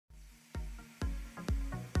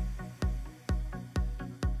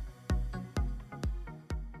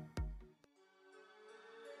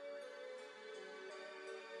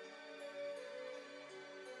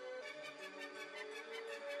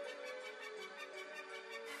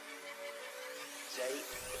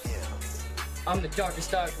I'm the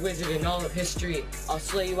darkest dark wizard in all of history. I'll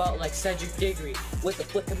slay you out like Cedric Diggory. With the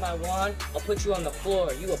flick of my wand, I'll put you on the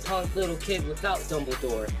floor. You a punk little kid without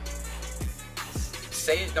Dumbledore.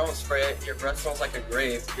 Say it, don't spray it. Your breath smells like a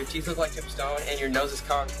grave. Your teeth look like tombstone, and your nose is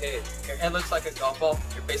concave. Your head looks like a golf ball.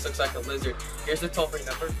 Your face looks like a lizard. Here's the toll-free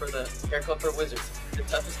number for the hair club for wizards. The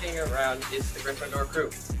toughest gang around is the Gryffindor Crew.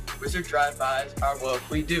 Wizard Drive Bys are what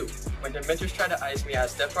we do. When Dementors try to ice me, I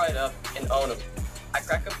step right up and own them. I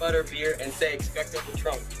crack a butter beer and say Expecto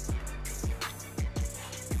Patronum.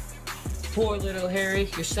 Poor little Harry,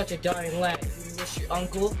 you're such a dying lad. You miss your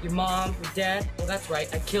uncle, your mom, your dad. Well, that's right,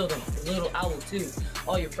 I killed him. Your little owl too.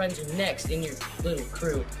 All your friends are next in your little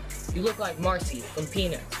crew. You look like Marcy from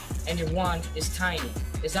Peanuts, and your wand is tiny.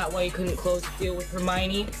 Is that why you couldn't close the deal with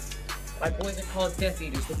Hermione? My boys are called Death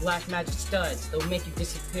Eaters with black magic studs. They'll make you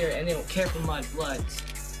disappear and they don't care for my bloods.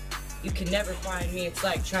 You can never find me, it's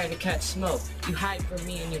like trying to catch smoke. You hide from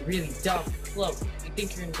me in your really dumb cloak. You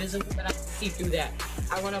think you're invisible, but I can see through that.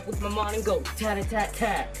 I run up with my wand and go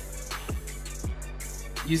tat-a-tat-tat.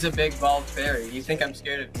 Use a big bald fairy. You think I'm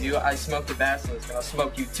scared of you? I smoke the basilisk and I'll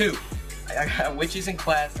smoke you too. I got witches in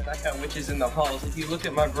class and I got witches in the halls. If you look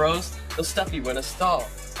at my bros, they'll stuff you in a stall.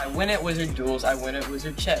 I win at wizard duels, I win at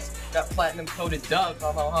wizard chess. Got platinum coated doves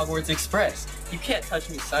on Hogwarts Express. You can't touch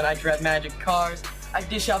me, son, I drive magic cars. I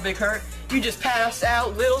dish out big hurt, you just pass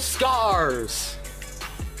out little scars.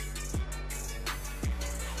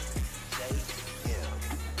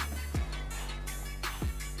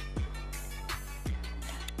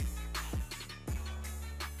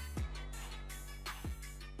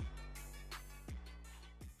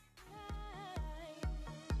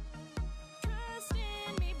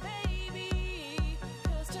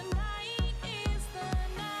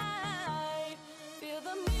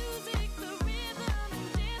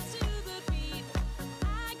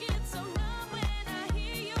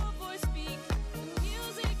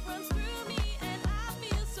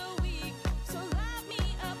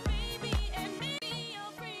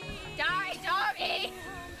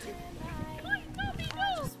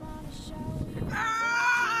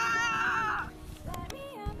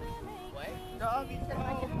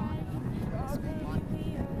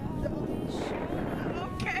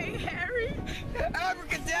 Okay, Harry.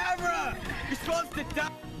 Abracadabra! You're supposed to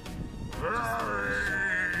die.